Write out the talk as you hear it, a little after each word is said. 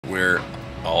we're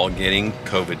all getting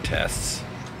COVID tests.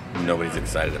 Nobody's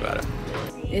excited about it.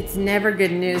 It's never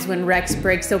good news when Rex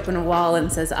breaks open a wall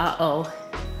and says, uh-oh.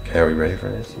 Okay, are we ready for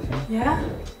this? Yeah.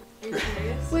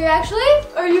 Wait, actually?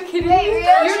 Are you kidding me?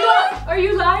 You're not. Are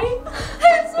you lying?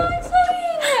 I'm so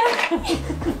excited.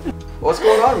 What's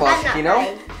going on, Mosh? You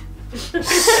know?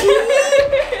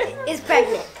 Is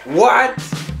pregnant. What?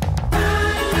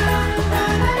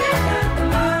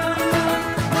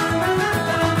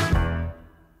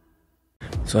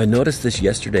 So I noticed this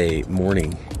yesterday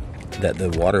morning that the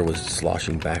water was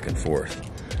sloshing back and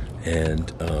forth,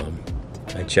 and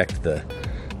I checked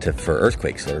for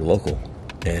earthquakes that are local,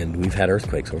 and we've had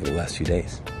earthquakes over the last few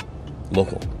days,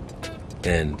 local.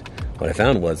 And what I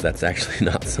found was that's actually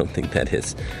not something that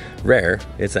is rare.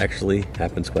 It's actually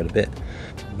happens quite a bit.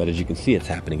 But as you can see, it's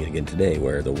happening again today,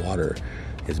 where the water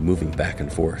is moving back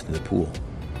and forth in the pool,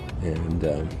 and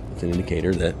it's an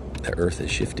indicator that the earth is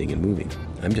shifting and moving.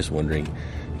 I'm just wondering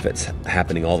if it's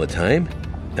happening all the time,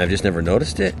 and I've just never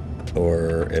noticed it,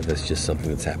 or if it's just something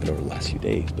that's happened over the last few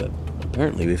days. But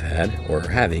apparently we've had, or are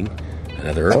having,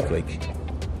 another earthquake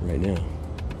right now.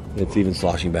 It's even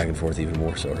sloshing back and forth even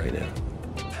more so right now.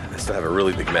 I still have a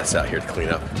really big mess out here to clean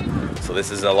up. So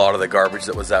this is a lot of the garbage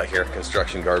that was out here,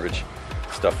 construction garbage,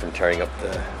 stuff from tearing up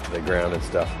the ground and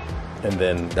stuff. And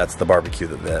then that's the barbecue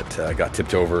that got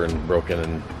tipped over and broken,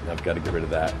 and I've got to get rid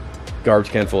of that.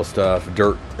 Garbage can full of stuff,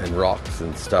 dirt and rocks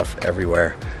and stuff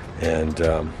everywhere. And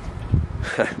I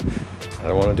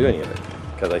don't want to do any of it,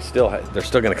 because they're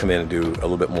still going to come in and do a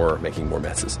little bit more, making more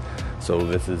messes. So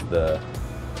this is the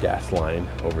gas line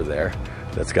over there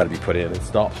that's got to be put in. It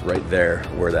stops right there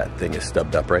where that thing is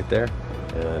stubbed up right there,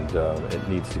 and it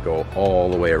needs to go all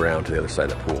the way around to the other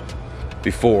side of the pool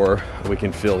before we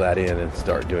can fill that in and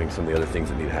start doing some of the other things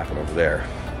that need to happen over there.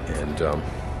 And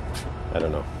I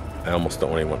don't know. I almost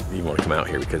don't even want to come out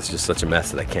here, because it's just such a mess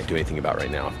that I can't do anything about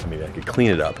right now. I mean, I could clean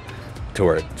it up to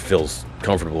where it feels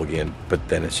comfortable again, but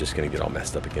then it's just going to get all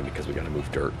messed up again because we got to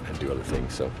move dirt and do other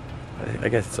things. So I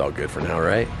guess it's all good for now,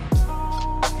 right?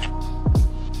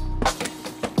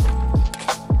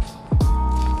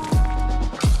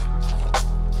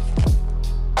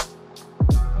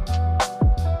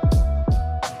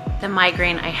 The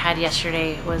migraine I had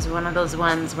yesterday was one of those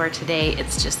ones where today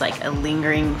it's just like a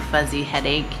lingering fuzzy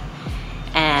headache,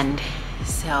 and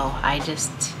so I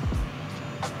just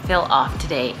feel off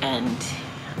today, and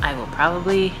I will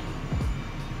probably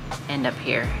end up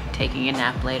here taking a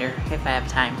nap later if I have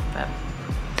time. But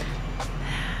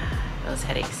those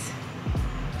headaches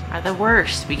are the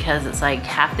worst, because it's like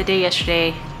half the day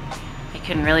yesterday I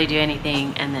couldn't really do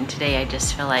anything, and then today I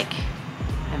just feel like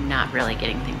I'm not really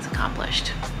getting things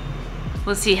accomplished.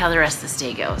 We'll see how the rest of this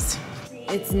day goes.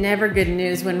 It's never good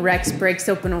news when Rex breaks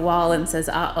open a wall and says,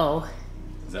 uh-oh.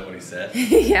 Is that what he said?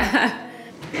 Yeah.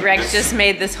 Rex just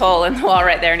made this hole in the wall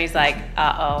right there, and he's like,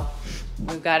 uh-oh,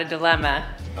 we've got a dilemma.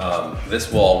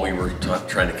 This wall, we were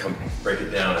trying to break it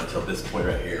down until this point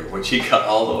right here, which he cut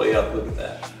all the way up. Look at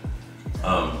that.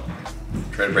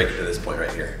 Try to break it to this point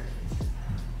right here.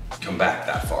 Come back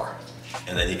that far.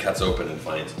 And then he cuts open and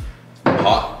finds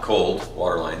hot, cold,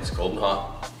 water lines, cold and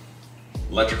hot.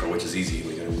 Electrical, which is easy,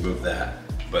 we can remove that.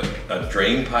 But a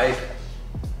drain pipe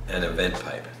and a vent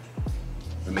pipe.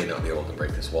 We may not be able to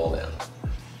break this wall down.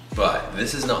 But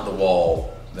this is not the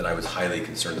wall that I was highly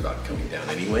concerned about coming down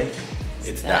anyway.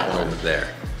 It's that one over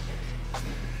there.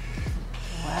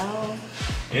 Well.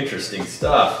 Interesting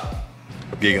stuff.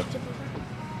 Here you go.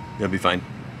 You'll be fine.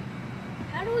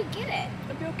 How do we get it?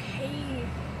 It'll be okay.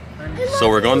 So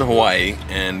we're going to Hawaii,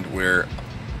 and we're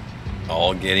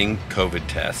all getting COVID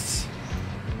tests.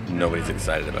 Nobody's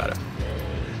excited about it.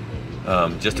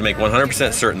 Just to make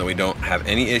 100% certain that we don't have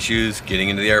any issues getting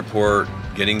into the airport,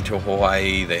 getting to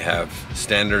Hawaii. They have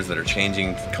standards that are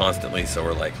changing constantly, so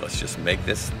we're like, let's just make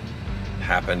this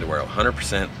happen to where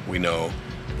 100% we know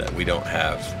that we don't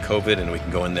have COVID, and we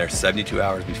can go in there 72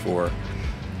 hours before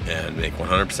and make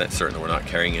 100% certain that we're not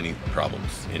carrying any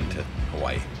problems into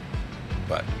Hawaii.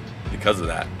 But because of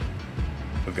that,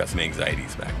 we've got some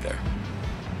anxieties back there.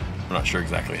 I'm not sure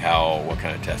exactly what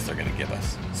kind of test they're going to give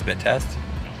us. Spit test,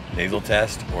 nasal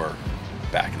test, or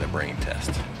back of the brain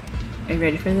test. Are you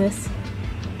ready for this?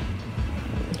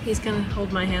 He's gonna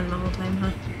hold my hand the whole time,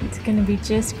 huh? It's gonna be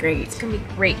just great. It's gonna be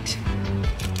great.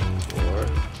 4,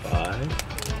 5.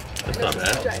 That's not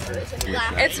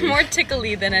bad. It's more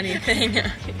tickly than anything.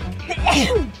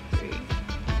 And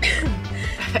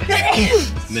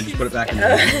then just put it back in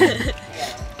the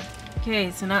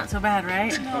Okay, so not so bad,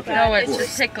 right? No, it's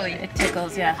just tickly. It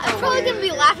tickles, yeah. I'm probably gonna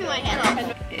be laughing my head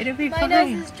off. It'll be My fine.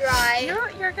 nose is dry.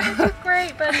 You're gonna do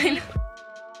great, buddy.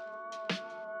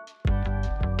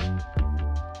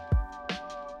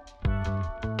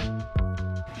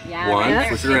 Yeah. One.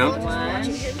 Push it around. 1,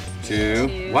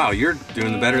 2. Wow, you're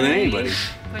doing better than anybody.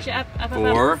 Push it up, up,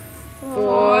 4.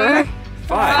 4.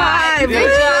 5.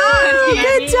 Good job.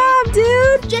 Good job,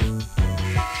 dude.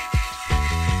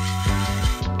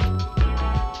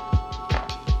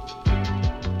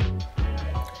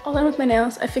 All done with my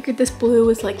nails. I figured this blue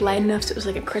was like light enough so it was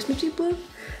like a Christmassy blue,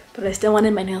 but I still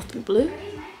wanted my nails to be blue,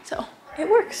 so it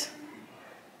works.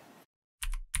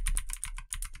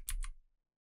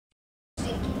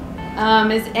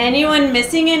 Is anyone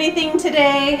missing anything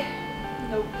today?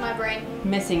 Nope. My brain.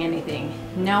 Missing anything?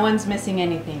 No one's missing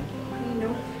anything.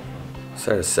 Nope.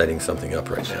 Started setting something up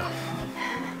right now.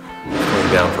 It's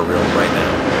going down for real right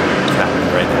now. It's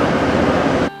happening right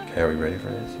now. Okay, are we ready for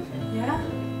this? Yeah.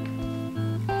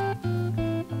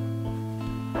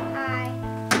 Hi.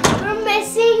 We're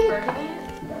missing.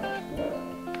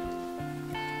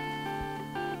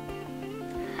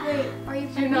 Wait, are you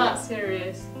You're not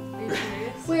serious. Are you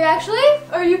serious? Wait, actually?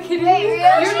 Are you kidding Wait, me?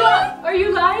 really? You're not. Are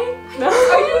you lying? No.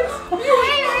 Are you?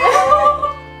 Wait,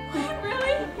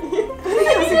 Really? Are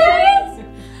you serious?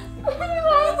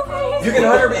 You can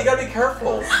hug her, but you gotta be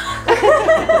careful.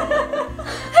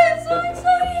 I'm so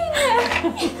excited.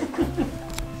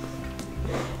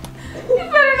 You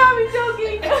better not be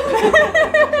joking.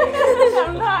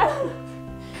 I'm not.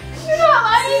 You're not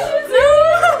lying. You're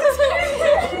serious.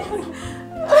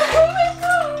 Oh my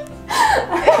god.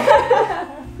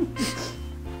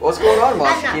 What's going on,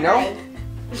 Moschino?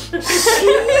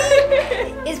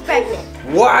 Is pregnant.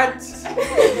 What?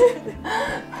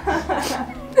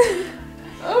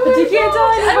 But you can't tell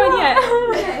anyone yet.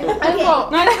 Okay.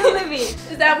 Not even Livy.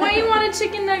 Is that why you wanted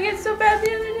chicken nuggets so bad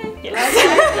the other day? Yes.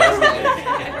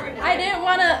 I didn't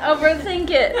want to overthink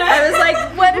it. I was like,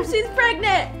 what if she's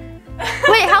pregnant?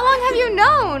 Wait, how long have you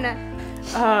known?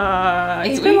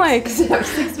 It's been like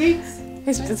 6 weeks.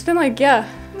 It's been like, yeah.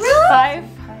 Really? 5.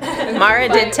 Mara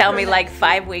did tell me like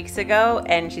 5 weeks ago,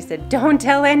 and she said, "Don't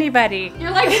tell anybody."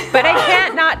 You're like, But I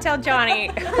can't not tell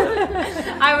Johnny.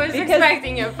 I was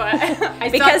expecting it, but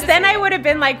Because then I would have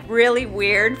been like really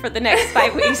weird for the next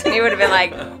 5 weeks, and he would have been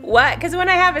like, "What?" Because when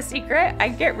I have a secret, I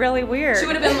get really weird. She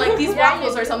would have been like, these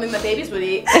waffles are something that babies would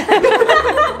eat.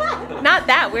 Not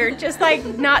that weird, just like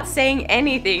not saying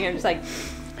anything. I'm just like,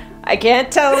 I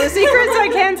can't tell the secret, so I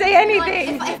can't say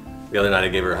anything. The other night I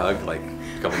gave her a hug, like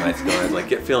a couple nights ago. I was like,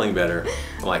 get feeling better.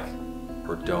 I'm like,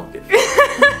 or don't get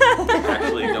feeling better.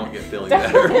 Actually, don't get feeling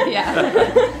better. Yeah.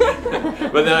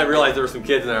 But then I realized there were some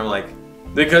kids in there. I'm like,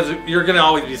 because you're going to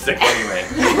always be sick anyway.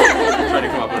 Trying to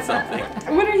come up with something.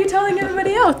 When are you telling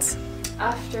everybody else?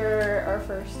 After our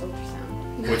first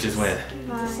ultrasound. Which is when?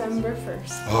 December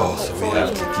 1st. Oh, so we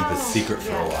have to keep a secret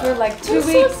for a For while. like 2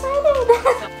 weeks.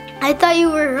 I thought you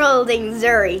were holding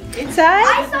Zuri. Inside?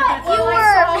 I thought you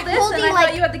were holding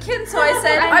like. you had the kid, so I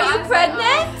said, "Are you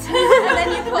pregnant?" And then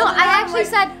you pulled No, I actually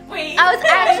said. Wait. I was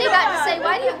actually about to say,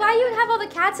 why you have all the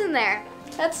cats in there?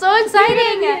 That's so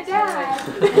exciting.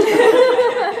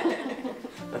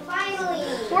 Finally,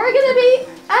 we're gonna be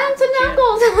aunts and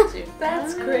uncles.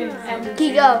 That's crazy.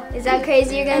 Kiko, is that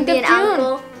crazy? You're gonna be an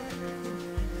uncle.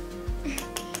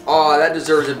 Oh, that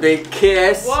deserves a big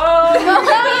kiss.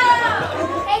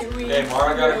 Okay,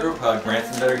 Mara got a group hug.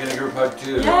 Branson better get a group hug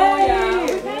too. Oh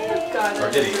yeah. Or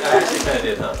did he? I actually kind of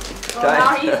did, huh?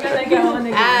 Now he's gonna get one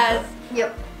again.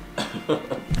 Yep.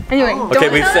 Anyway. Okay,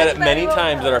 we've said it many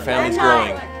times that our family's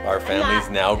growing. Our family's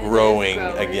now growing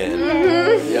again.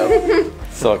 Yep.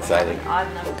 So exciting.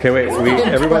 Okay, wait, so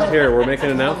everyone's here. We're making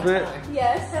an announcement?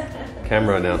 Yes.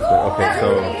 Camera announcement. Okay,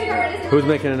 so who's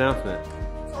making an announcement?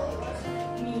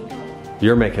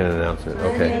 You're making an announcement.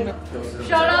 Okay.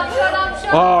 Shut up, shut up,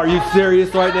 shut Oh, are you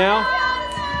serious right now?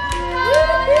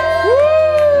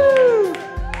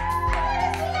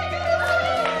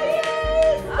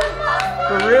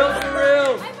 For real? For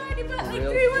real? I've already bought like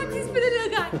 3 onesies for the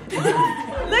little guy.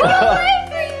 Look at my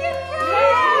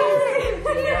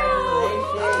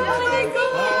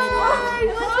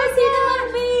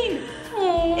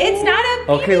It's not a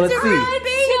baby. Okay, let's see. It's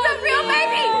a real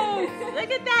baby. Look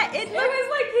at that. It was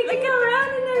like kicking around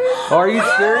in there. Oh, are you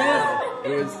serious?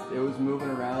 It was moving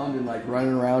around and like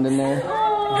running around in there.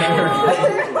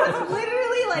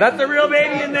 Literally like. That's a real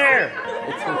baby in there.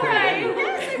 It's crying. Look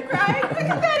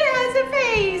at that. It has a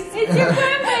face. It's your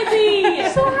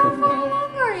grandbaby. So how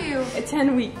long are you?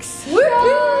 10 weeks.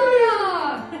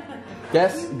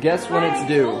 Guess when it's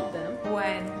due.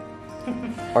 When?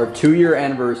 Our 2-year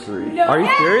anniversary. Are you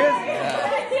serious?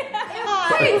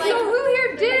 Wait, so who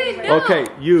here didn't know? Okay,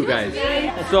 you guys.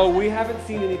 So we haven't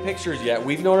seen any pictures yet.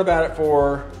 We've known about it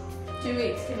for 2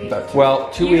 weeks. About 2 well,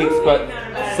 2 weeks, but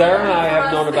Sarah and I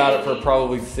have known about it for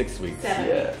probably 6 weeks.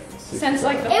 Yeah. Since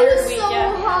like the It third was week, so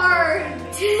yeah.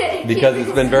 hard. Because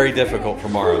it's been very difficult for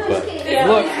Mara, but look.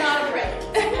 Not a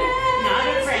prank. Not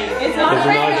a prank. It's This not is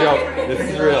not a joke. This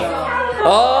is real.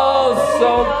 Oh,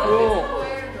 so cool.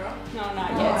 No,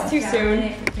 not yet. It's too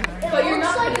soon. But you're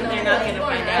not. They're not gonna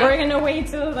find out. We're gonna wait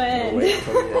till the end.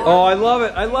 Oh, I love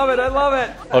it. I love it. I love it.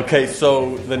 Okay,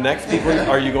 so the next people,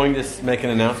 are you going to make an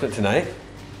announcement tonight?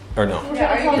 Or no?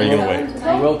 Are you going to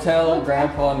wait? We'll tell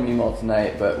Grandpa and Mimo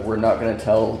tonight, but we're not going to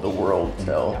tell the world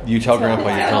till. You tell Grandpa,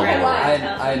 you tell me.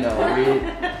 I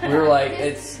know. We were like,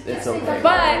 it's okay.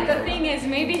 But the thing is,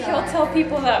 maybe he'll tell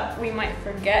people that we might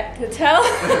forget to tell.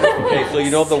 Okay, so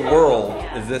you know the world,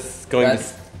 is this going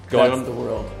That's to go on the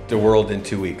world. the world in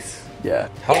 2 weeks? Yeah.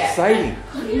 How exciting.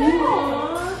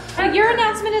 Your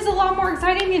announcement is a lot more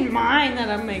exciting than mine that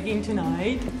I'm making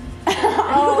tonight. I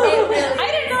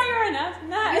didn't know you were announcing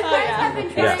that.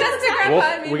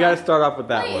 Well, we got to start off with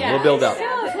that one. We'll build up.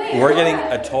 We're getting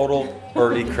a total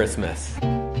early Christmas.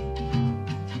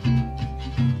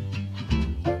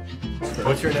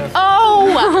 What's your announcement?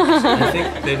 Oh! I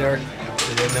think they know.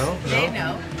 Do they know? No? They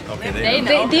know. Okay, they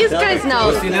know. These guys know.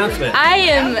 What's the announcement? I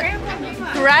am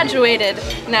graduated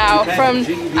now from.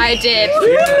 I did.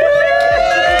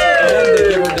 And they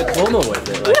give her a diploma with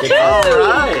it. Like it's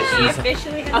Alright.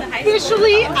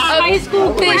 Officially high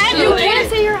school graduate. You can't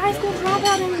say you're a high school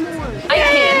dropout anymore. I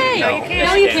can.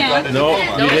 No, you can't. No,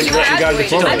 you didn't. You got a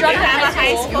diploma. I dropped out of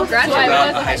high school.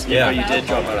 Graduated. Yeah, you did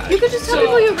drop out of high You could just tell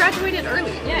people you graduated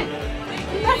early. Yeah.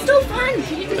 That's so fun.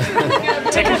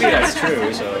 Technically, that's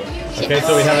true. So. Okay,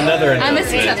 so we have another I'm a announcement.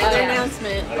 successful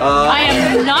announcement. I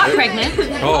am not pregnant.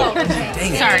 Oh,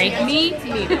 dang it. Sorry, me.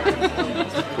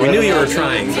 We knew you were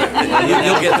trying, but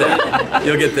you'll get there.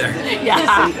 You'll get there.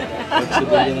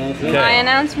 My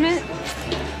announcement.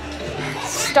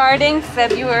 Starting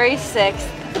February 6th,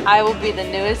 I will be the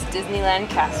newest Disneyland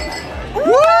cast member.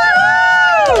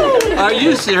 Are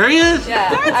you serious? Yeah.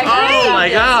 Oh my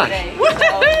gosh.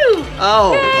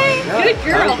 Oh my god. Good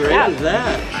girl. How great is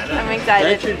that? I'm excited.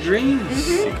 That's your dreams.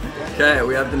 Okay,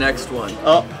 we have the next one.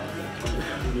 Oh.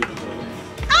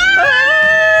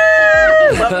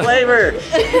 What flavor?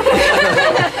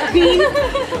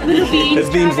 It's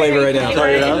bean flavor right now.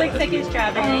 Sorry, It looks like it's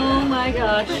strawberry. Oh my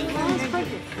gosh.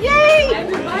 Yay!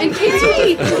 And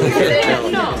Katie!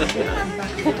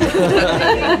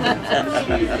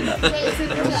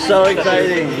 So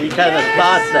exciting. We kind of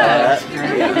thought that.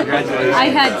 I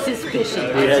had suspicion.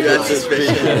 We had that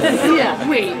suspicion. Yeah.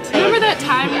 Wait. Remember that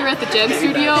time we were at the gym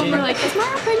studio? We're like, is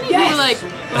Mara pregnant? Yes. We were like,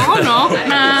 I don't know.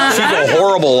 She's a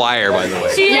horrible liar, by the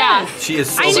way. Yeah. She is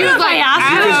so I knew bad. if I asked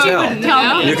her, she would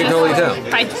tell me. You can totally tell.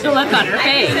 I just the look on her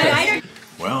face.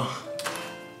 Well,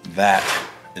 that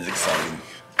is exciting.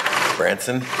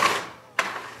 Branson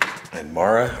and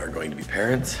Mara are going to be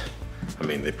parents. I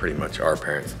mean, they pretty much are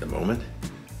parents at the moment.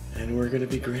 And we're going to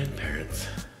be grandparents.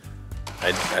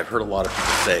 I've heard a lot of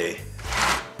people say,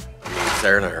 I mean,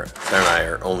 Sarah and I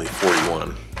are only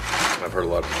 41. I've heard a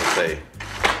lot of people say,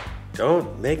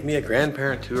 don't make me a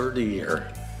grandparent too early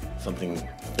or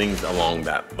things along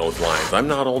those lines. I'm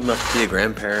not old enough to be a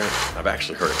grandparent. I've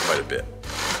actually heard it quite a bit.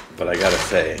 But I gotta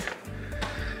say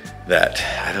that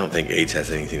I don't think age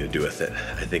has anything to do with it.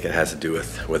 I think it has to do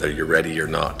with whether you're ready or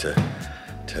not to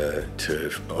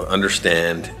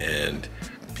understand and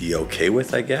be okay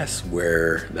with, I guess,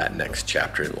 where that next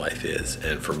chapter in life is.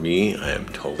 And for me, I am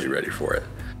totally ready for it.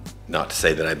 Not to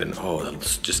say that I've been, I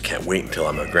just can't wait until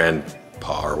I'm a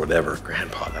grandpa or whatever.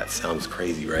 Grandpa, that sounds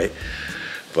crazy, right?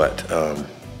 But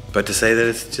to say that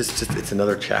it's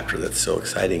another chapter that's so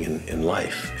exciting in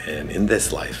life and in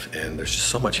this life. And there's just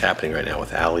so much happening right now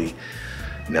with Allie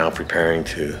now preparing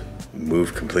to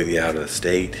move completely out of the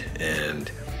state,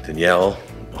 and Danielle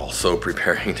also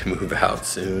preparing to move out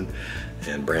soon,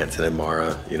 and Branson and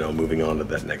Mara, moving on to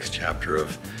that next chapter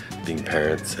of being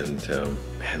parents. And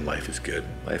man, life is good.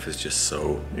 Life is just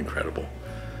so incredible.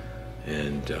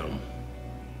 And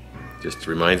just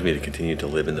reminds me to continue to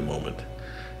live in the moment.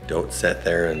 Don't sit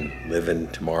there and live in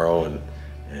tomorrow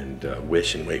and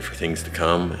wish and wait for things to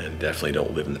come, and definitely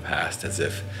don't live in the past as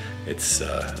if it's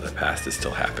the past is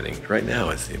still happening. Right now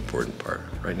is the important part.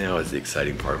 Right now is the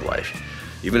exciting part of life.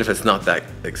 Even if it's not that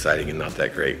exciting and not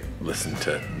that great, listen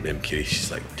to Mim Kitty.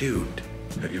 She's like, dude,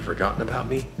 have you forgotten about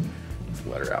me? Let's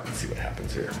let her out and see what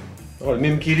happens here. Oh,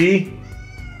 Mim Kitty.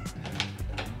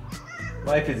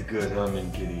 Life is good, huh,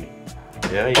 Mim Kitty?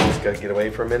 Yeah, you just gotta get away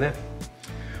for a minute.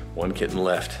 One kitten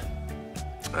left.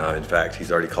 In fact,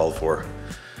 he's already called for,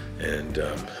 and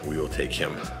we will take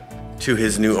him to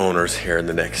his new owners here in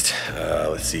the next,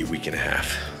 week and a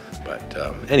half. But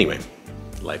anyway,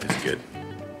 life is good.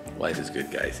 Life is good,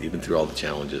 guys. Even through all the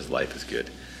challenges, life is good.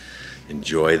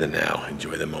 enjoy the now,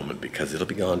 enjoy the moment, because it'll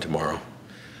be gone tomorrow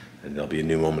and there'll be a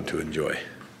new moment to enjoy.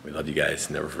 We love you guys.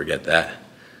 Never forget that.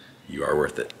 You are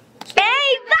worth it.